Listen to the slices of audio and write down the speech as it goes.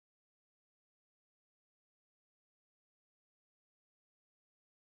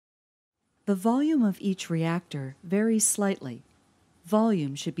The volume of each reactor varies slightly.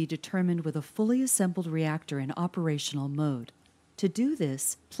 Volume should be determined with a fully assembled reactor in operational mode. To do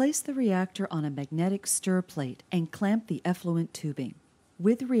this, place the reactor on a magnetic stir plate and clamp the effluent tubing.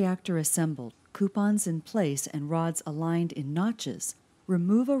 With reactor assembled, coupons in place and rods aligned in notches,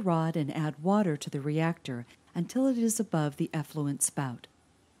 remove a rod and add water to the reactor until it is above the effluent spout.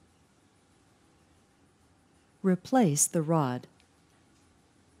 Replace the rod.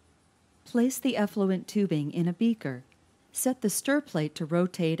 Place the effluent tubing in a beaker. Set the stir plate to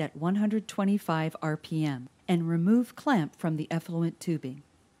rotate at 125 RPM and remove clamp from the effluent tubing.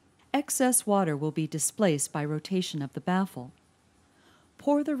 Excess water will be displaced by rotation of the baffle.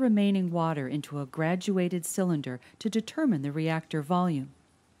 Pour the remaining water into a graduated cylinder to determine the reactor volume.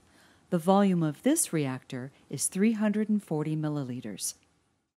 The volume of this reactor is 340 milliliters.